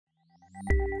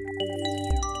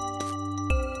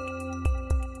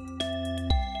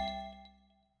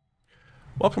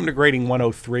Welcome to Grading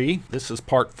 103. This is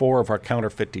part 4 of our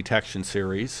counterfeit detection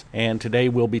series, and today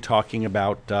we'll be talking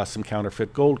about some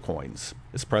counterfeit gold coins.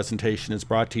 This presentation is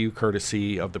brought to you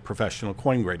courtesy of the Professional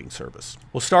Coin Grading Service.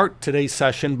 We'll start today's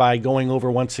session by going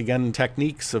over once again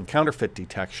techniques of counterfeit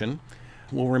detection.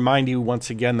 We'll remind you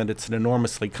once again that it's an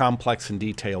enormously complex and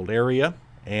detailed area,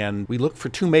 and we look for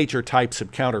two major types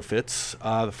of counterfeits.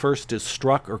 The first is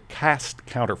struck or cast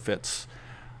counterfeits.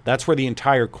 That's where the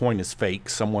entire coin is fake.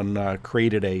 Someone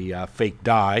created a fake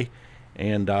die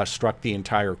and struck the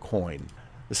entire coin.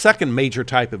 The second major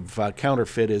type of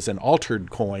counterfeit is an altered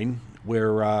coin,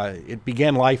 where it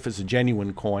began life as a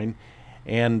genuine coin,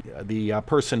 and the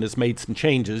person has made some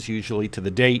changes, usually to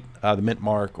the date, the mint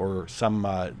mark, or some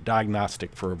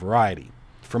diagnostic for a variety.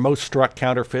 For most struck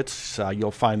counterfeits,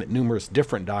 you'll find that numerous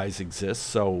different dies exist,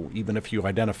 so even if you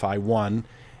identify one,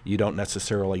 you don't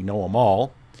necessarily know them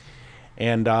all.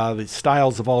 And the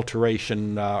styles of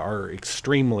alteration are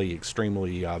extremely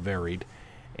varied,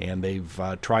 and they've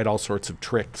tried all sorts of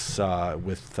tricks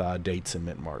with dates and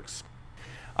mint marks.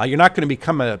 You're not going to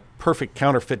become a perfect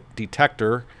counterfeit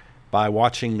detector by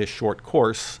watching this short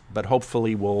course, but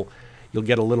hopefully you'll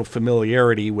get a little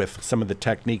familiarity with some of the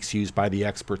techniques used by the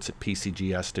experts at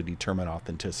PCGS to determine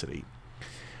authenticity.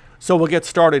 So we'll get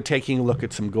started taking a look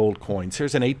at some gold coins.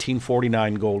 Here's an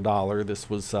 1849 gold dollar. This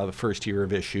was the first year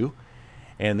of issue.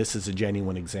 And this is a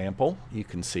genuine example. You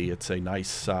can see it's a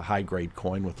nice high-grade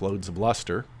coin with loads of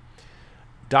luster.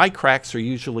 Die cracks are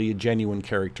usually a genuine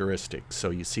characteristic. So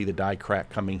you see the die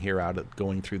crack coming here out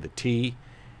going through the T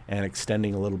and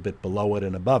extending a little bit below it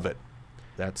and above it.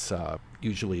 That's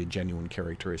usually a genuine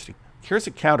characteristic. Here's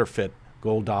a counterfeit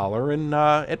gold dollar, and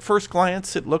at first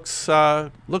glance it looks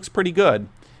pretty good.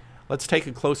 Let's take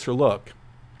a closer look.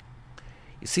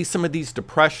 You see some of these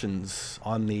depressions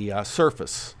on the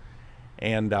surface.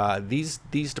 And these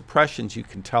depressions, you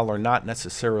can tell, are not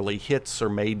necessarily hits or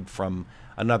made from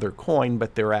another coin,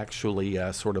 but they're actually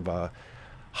sort of a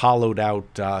hollowed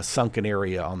out sunken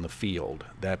area on the field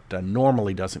that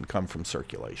normally doesn't come from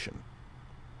circulation.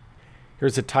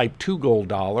 Here's a type 2 gold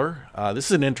dollar. This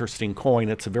is an interesting coin.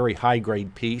 It's a very high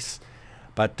grade piece,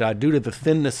 but due to the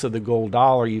thinness of the gold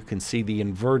dollar, you can see the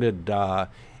inverted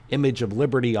image of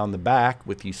Liberty on the back,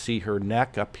 with you see her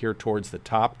neck up here towards the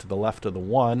top to the left of the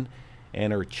 1,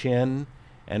 and her chin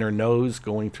and her nose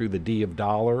going through the D of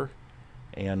dollar,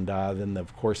 and then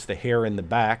of course the hair in the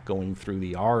back going through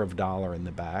the R of dollar in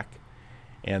the back,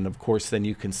 and of course then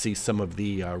you can see some of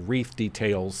the wreath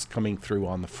details coming through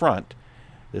on the front.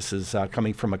 This is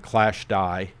coming from a clash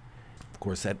die. Of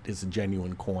course that is a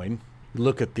genuine coin.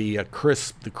 Look at the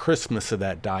crispness of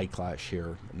that die clash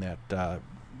here, and that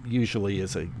usually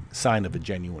is a sign of a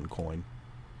genuine coin.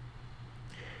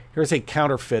 Here's a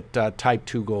counterfeit type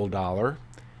 2 gold dollar,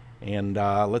 and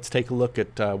let's take a look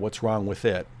at what's wrong with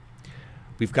it.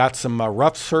 We've got some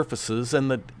rough surfaces,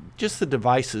 and just the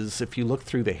devices, if you look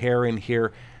through the hair in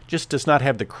here, just does not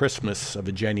have the crispness of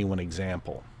a genuine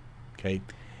example. Okay,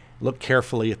 look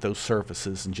carefully at those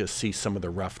surfaces and just see some of the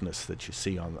roughness that you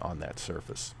see on that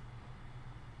surface.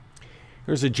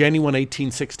 Here's a genuine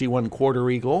 1861 quarter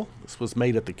eagle. This was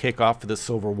made at the kickoff of the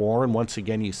Civil War, and once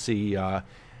again you see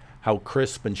how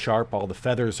crisp and sharp all the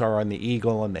feathers are on the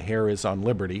eagle and the hair is on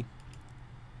Liberty.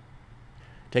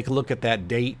 Take a look at that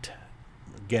date.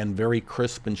 Again, very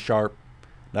crisp and sharp,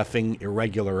 nothing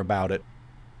irregular about it.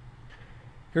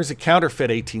 Here's a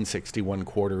counterfeit 1861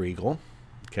 quarter eagle.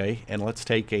 Okay, and let's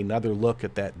take another look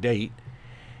at that date.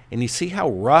 And you see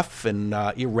how rough and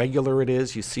irregular it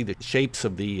is. You see the shapes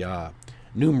of the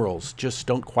numerals just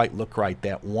don't quite look right.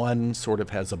 That 1 sort of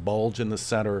has a bulge in the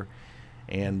center,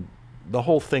 and the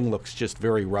whole thing looks just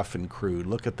very rough and crude.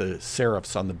 Look at the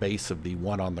serifs on the base of the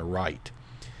 1 on the right.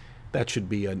 That should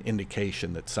be an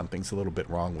indication that something's a little bit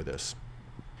wrong with this.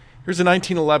 Here's a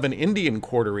 1911 Indian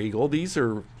quarter eagle. These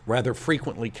are rather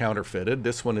frequently counterfeited.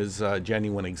 This one is a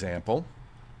genuine example.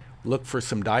 Look for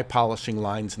some die polishing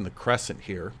lines in the crescent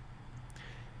here.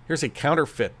 Here's a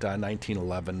counterfeit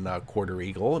 1911 quarter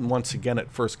eagle, and once again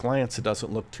at first glance it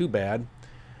doesn't look too bad.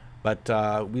 But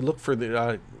we look for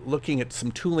looking at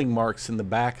some tooling marks in the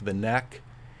back of the neck,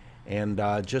 and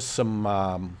just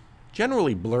some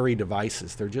generally blurry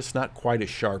devices. They're just not quite as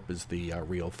sharp as the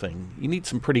real thing. You need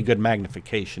some pretty good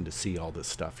magnification to see all this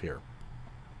stuff here.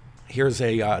 Here's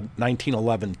a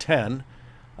 1911 10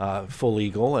 full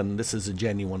eagle, and this is a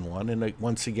genuine one. And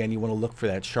once again, you want to look for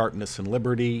that sharpness and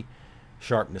Liberty,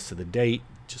 sharpness of the date.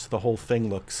 Just the whole thing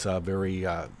looks very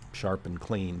sharp and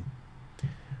clean.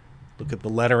 Look at the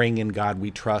lettering, "In God We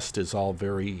Trust" is all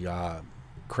very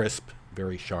crisp,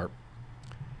 very sharp.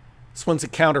 This one's a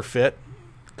counterfeit.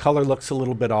 Color looks a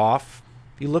little bit off.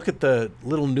 You look at the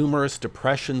little numerous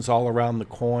depressions all around the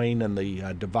coin and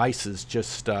the devices,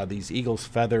 just these eagle's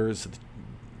feathers,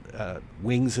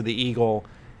 wings of the eagle,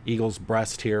 eagle's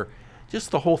breast here. Just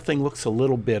the whole thing looks a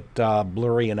little bit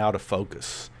blurry and out of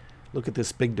focus. Look at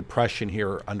this big depression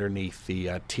here underneath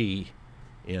the T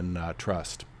in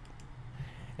trust.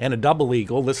 And a double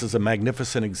eagle. This is a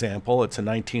magnificent example. It's a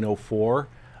 1904.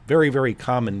 Very, very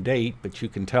common date, but you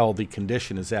can tell the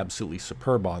condition is absolutely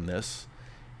superb on this.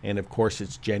 And of course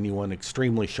it's genuine,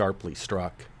 extremely sharply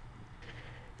struck.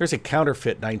 Here's a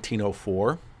counterfeit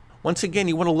 1904. Once again,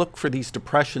 you want to look for these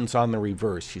depressions on the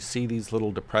reverse. You see these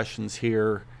little depressions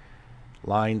here,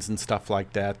 lines and stuff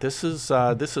like that. This is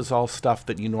all stuff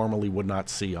that you normally would not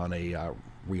see on a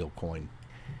real coin.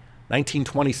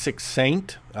 1926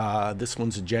 Saint. This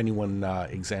one's a genuine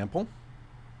example.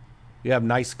 You have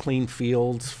nice clean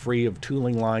fields free of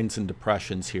tooling lines and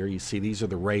depressions here. You see these are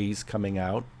the rays coming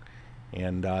out,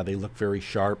 and they look very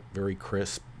sharp, very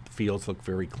crisp. The fields look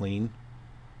very clean.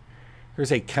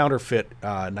 Here's a counterfeit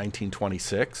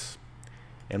 1926,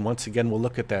 and once again we'll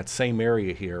look at that same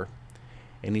area here,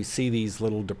 and you see these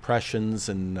little depressions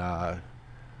and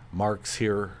marks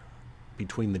here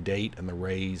between the date and the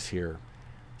rays here.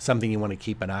 Something you want to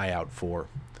keep an eye out for.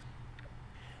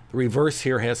 The reverse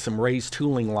here has some raised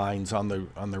tooling lines on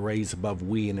the rays above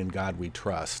 "We" and "In God We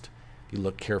Trust." If you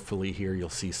look carefully here, you'll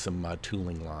see some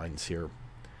tooling lines here.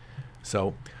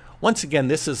 So once again,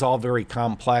 this is all very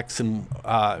complex, and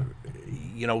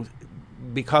you know,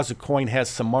 because a coin has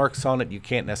some marks on it, you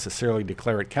can't necessarily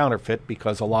declare it counterfeit,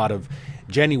 because a lot of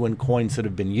genuine coins that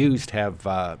have been used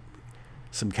have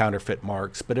some counterfeit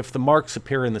marks. But if the marks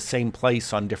appear in the same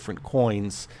place on different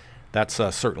coins, that's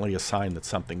certainly a sign that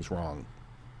something's wrong.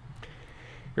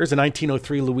 Here's a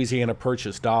 1903 Louisiana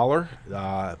Purchase dollar.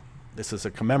 This is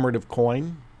a commemorative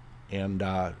coin, and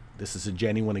this is a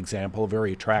genuine example, a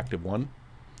very attractive one.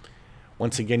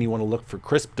 Once again, you want to look for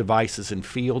crisp devices and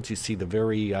fields. You see the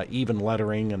very even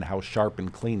lettering and how sharp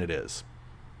and clean it is.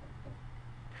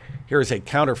 Here is a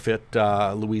counterfeit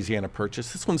Louisiana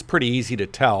Purchase. This one's pretty easy to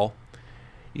tell.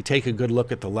 You take a good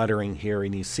look at the lettering here,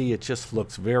 and you see it just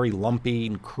looks very lumpy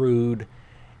and crude,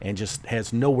 and just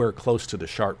has nowhere close to the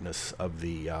sharpness of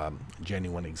the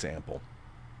genuine example.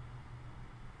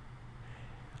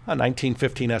 A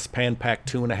 1915 S Pan Pac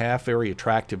 2.5, very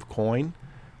attractive coin.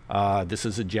 This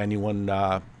is a genuine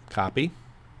copy.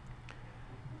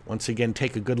 Once again,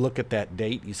 take a good look at that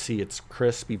date. You see it's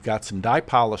crisp. You've got some die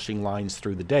polishing lines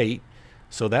through the date,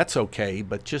 so that's okay,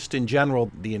 but just in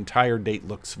general, the entire date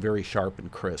looks very sharp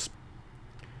and crisp.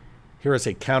 Here is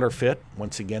a counterfeit.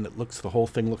 Once again, the whole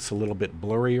thing looks a little bit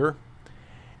blurrier.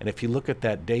 And if you look at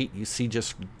that date, you see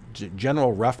just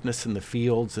general roughness in the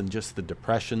fields and just the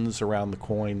depressions around the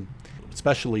coin,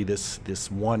 especially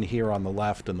this one here on the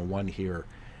left and the one here.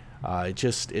 It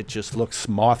just looks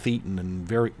moth-eaten and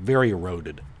very, very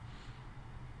eroded.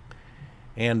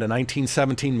 And a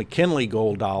 1917 McKinley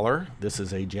gold dollar. This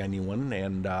is a genuine,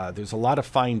 and there's a lot of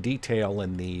fine detail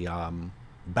in the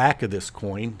back of this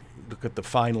coin. Look at the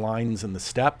fine lines and the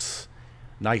steps.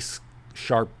 Nice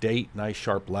sharp date, nice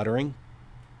sharp lettering.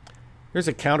 Here's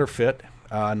a counterfeit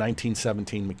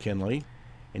 1917 McKinley,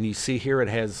 and you see here it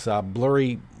has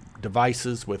blurry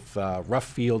devices with rough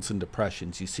fields and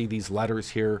depressions. You see these letters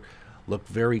here look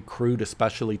very crude,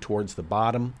 especially towards the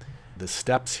bottom. The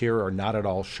steps here are not at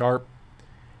all sharp,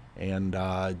 and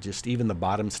just even the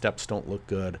bottom steps don't look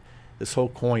good. This whole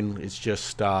coin is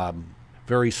just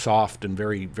very soft and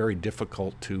very, very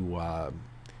difficult to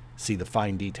see the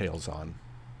fine details on.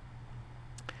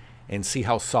 And see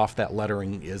how soft that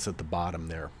lettering is at the bottom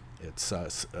there. It's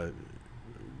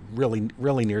really,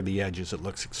 really near the edges. It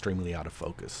looks extremely out of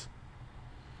focus.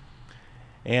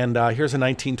 And here's a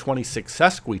 1926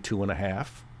 SESQUI 2.5,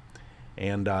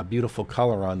 and beautiful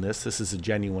color on this. This is a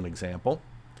genuine example.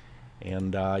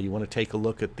 And you want to take a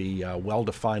look at the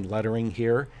well-defined lettering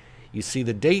here. You see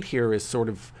the date here is sort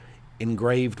of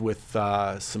engraved with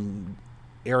some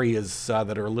areas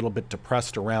that are a little bit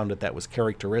depressed around it that was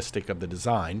characteristic of the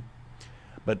design,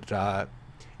 but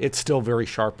it's still very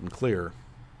sharp and clear.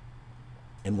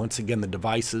 And once again, the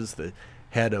devices, the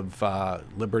head of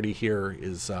Liberty here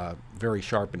is very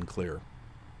sharp and clear.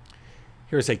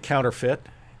 Here's a counterfeit,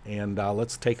 and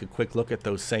let's take a quick look at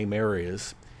those same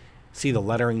areas. See, the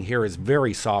lettering here is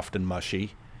very soft and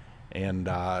mushy, and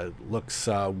looks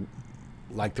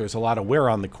like there's a lot of wear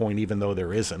on the coin, even though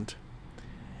there isn't.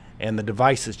 And the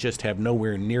devices just have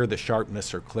nowhere near the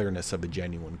sharpness or clearness of a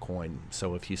genuine coin.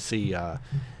 So if you see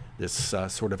this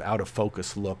sort of out of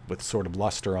focus look with sort of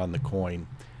luster on the coin,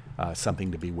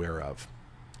 something to beware of.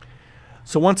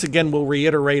 So once again, we'll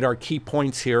reiterate our key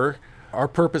points here. Our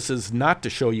purpose is not to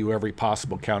show you every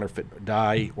possible counterfeit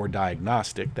die or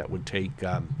diagnostic. That would take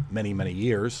many, many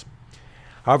years.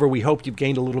 However, we hope you've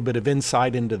gained a little bit of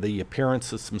insight into the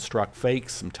appearance of some struck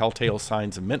fakes, some telltale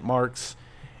signs of mint marks,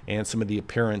 and some of the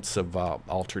appearance of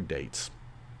altered dates.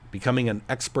 Becoming an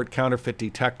expert counterfeit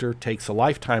detector takes a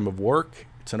lifetime of work.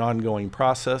 It's an ongoing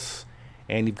process,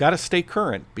 and you've got to stay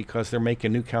current because they're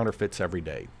making new counterfeits every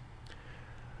day.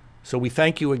 So we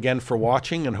thank you again for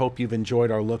watching and hope you've enjoyed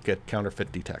our look at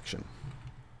counterfeit detection.